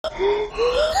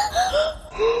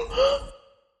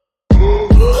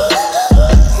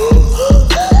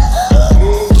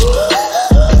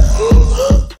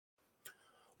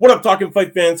What up, Talking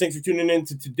Fight fans? Thanks for tuning in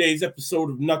to today's episode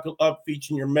of Knuckle Up,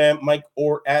 featuring your man, Mike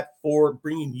Orr at 4,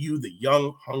 bringing you the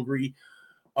young, hungry,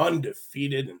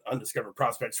 undefeated, and undiscovered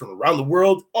prospects from around the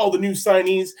world, all the new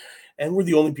signees, and we're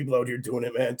the only people out here doing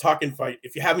it, man. Talking Fight.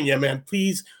 If you haven't yet, man,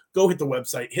 please go hit the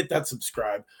website, hit that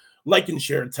subscribe, like and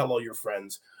share, and tell all your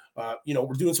friends.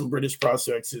 We're doing some British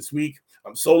prospects this week.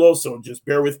 I'm solo, so just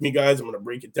bear with me, guys. I'm going to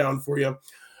break it down for you.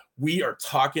 We are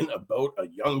talking about a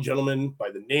young gentleman by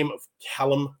the name of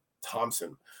Callum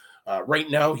Thompson. Right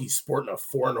now, he's sporting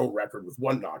a 4-0 record with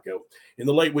one knockout in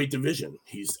the lightweight division.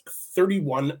 He's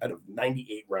 31 out of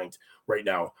 98 ranked right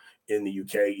now in the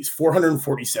UK. He's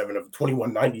 447 of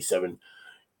 2197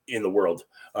 in the world.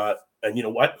 And you know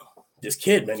what? This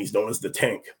kid, man, he's known as the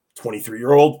Tank.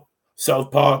 23-year-old,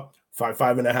 southpaw,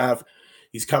 5'5.5".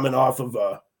 He's coming off of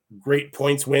a great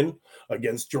points win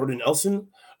against Jordan Elson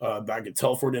back at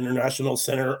Telford International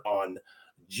Center on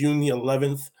June the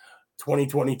 11th,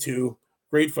 2022.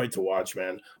 Great fight to watch,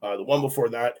 man. The one before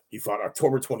that, he fought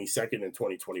October 22nd in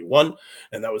 2021,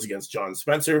 and that was against John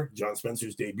Spencer. John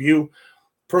Spencer's debut.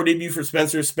 Pro debut for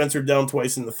Spencer. Spencer down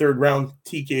twice in the third round.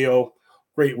 TKO.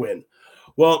 Great win.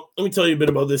 Well, let me tell you a bit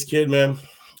about this kid, man.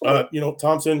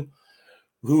 Thompson,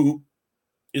 who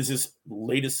is his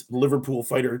latest Liverpool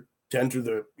fighter to enter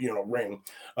the ring.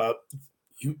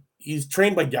 He's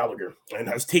trained by Gallagher and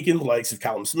has taken the likes of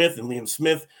Callum Smith and Liam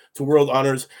Smith to world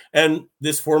honors. And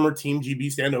this former Team GB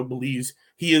standout believes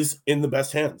he is in the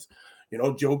best hands.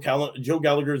 Joe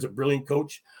Gallagher is a brilliant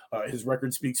coach. His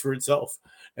record speaks for itself.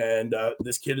 And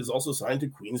this kid is also signed to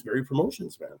Queensberry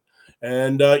Promotions, man.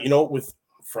 And, with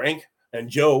Frank and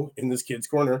Joe in this kid's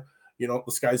corner, the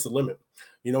sky's the limit.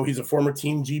 He's a former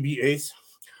Team GB ace.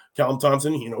 Callum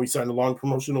Thompson, he signed a long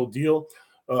promotional deal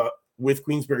with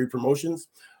Queensberry Promotions.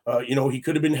 He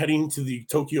could have been heading to the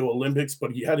Tokyo Olympics,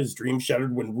 but he had his dream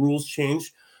shattered when rules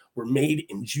changed were made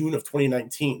in June of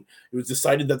 2019. It was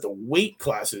decided that the weight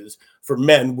classes for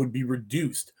men would be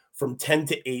reduced from 10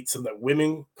 to 8 so that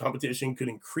women competition could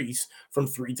increase from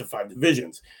 3 to 5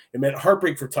 divisions. It meant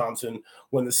heartbreak for Thompson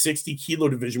when the 60 kilo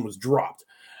division was dropped.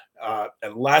 And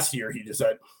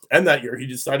that year, he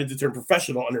decided to turn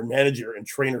professional under manager and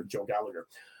trainer Joe Gallagher.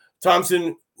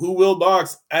 Thompson, who will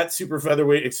box at super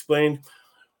featherweight, explained,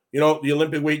 the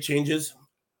Olympic weight changes.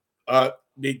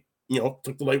 They,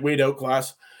 took the lightweight out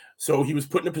class. So he was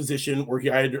put in a position where he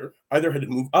either had to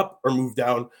move up or move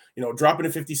down. Dropping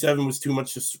to 57 was too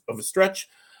much of a stretch.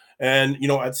 And,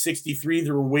 at 63,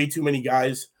 there were way too many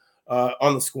guys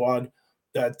on the squad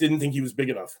that didn't think he was big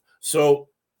enough. So,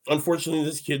 unfortunately,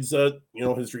 this kid's,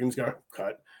 his dreams got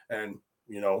cut, and,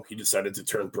 he decided to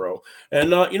turn pro.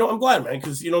 And, I'm glad, man,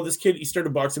 because, this kid, he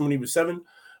started boxing when he was 7.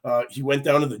 He went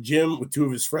down to the gym with 2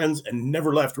 of his friends and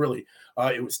never left, really.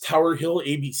 It was Tower Hill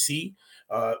ABC,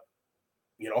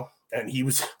 and he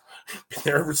was been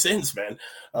there ever since, man.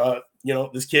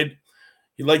 This kid,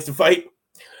 he likes to fight.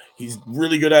 He's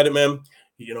really good at it, man.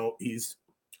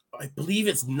 I believe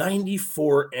it's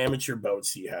 94 amateur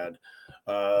bouts he had.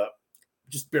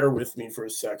 Just bear with me for a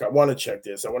sec. I want to check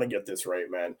this. I want to get this right,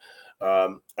 man.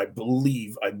 I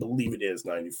believe it is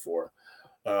 94.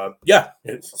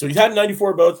 So he's had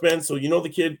 94 bouts, man. So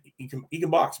the kid, he can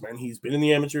box, man. He's been in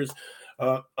the amateurs.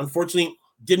 Unfortunately,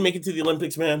 didn't make it to the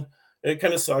Olympics, man. It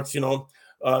kind of sucks,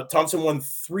 Thompson won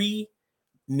 3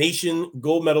 nation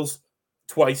gold medals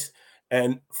twice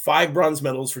and 5 bronze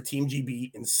medals for Team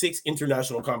GB in 6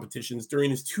 international competitions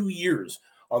during his 2 years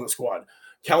on the squad.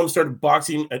 Callum started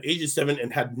boxing at age of 7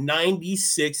 and had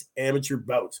 96 amateur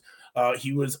bouts.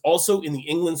 He was also in the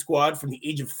England squad from the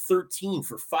age of 13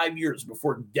 for 5 years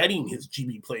before getting his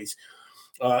GB place.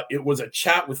 It was a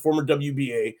chat with former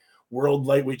WBA world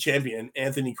lightweight champion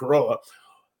Anthony Corolla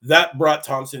that brought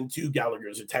Thompson to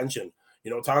Gallagher's attention.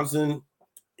 Thompson,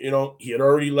 he had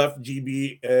already left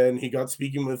GB and he got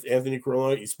speaking with Anthony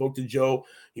Corolla. He spoke to Joe.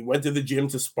 He went to the gym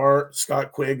to spar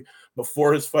Scott Quigg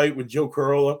before his fight with Joe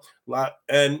Corolla.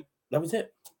 And that was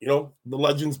it. The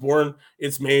legend's born.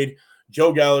 It's made.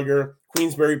 Joe Gallagher,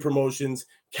 Queensberry Promotions,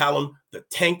 Callum, the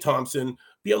Tank Thompson.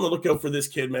 Be on the lookout for this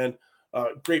kid, man.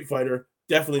 Great fighter.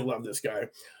 Definitely love this guy.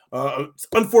 It's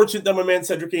unfortunate that my man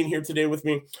Cedric ain't here today with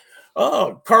me.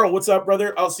 Oh, Carl, what's up,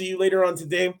 brother? I'll see you later on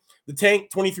today. The Tank,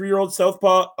 23-year-old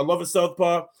southpaw. I love a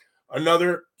southpaw.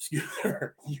 Another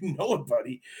scooter. You know it,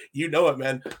 buddy. You know it,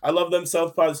 man. I love them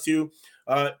southpaws too.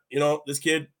 This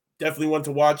kid, definitely one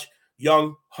to watch.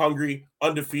 Young, hungry,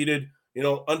 undefeated,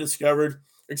 undiscovered.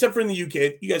 Except for in the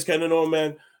UK. You guys kind of know him,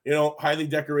 man. Highly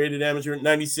decorated amateur,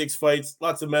 96 fights,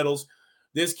 lots of medals.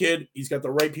 This kid, he's got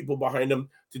the right people behind him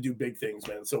to do big things,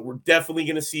 man. So we're definitely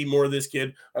going to see more of this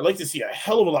kid. I'd like to see a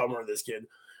hell of a lot more of this kid.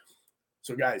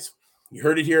 So, guys, you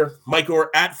heard it here. Mike Orr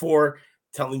at 4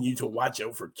 telling you to watch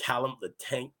out for Callum the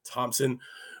Tank Thompson.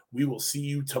 We will see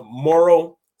you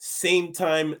tomorrow, same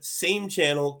time, same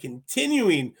channel,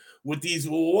 continuing with these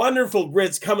wonderful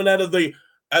grits coming out of the,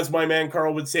 as my man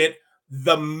Carl would say it,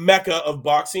 the Mecca of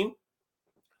boxing.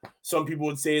 Some people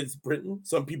would say it's Britain.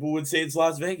 Some people would say it's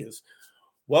Las Vegas.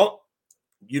 Well,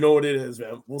 you know what it is,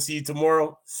 man. We'll see you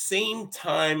tomorrow, same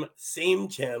time, same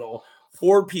channel.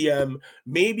 4 p.m.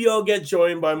 Maybe I'll get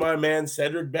joined by my man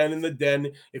Cedric Ben in the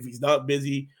den if he's not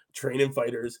busy training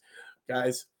fighters.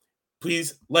 Guys,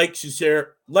 please like,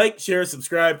 share,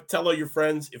 subscribe, tell all your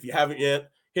friends. If you haven't yet,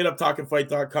 hit up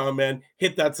talkingfight.com, man.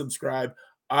 Hit that subscribe.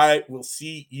 I will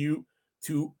see you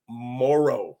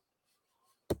tomorrow.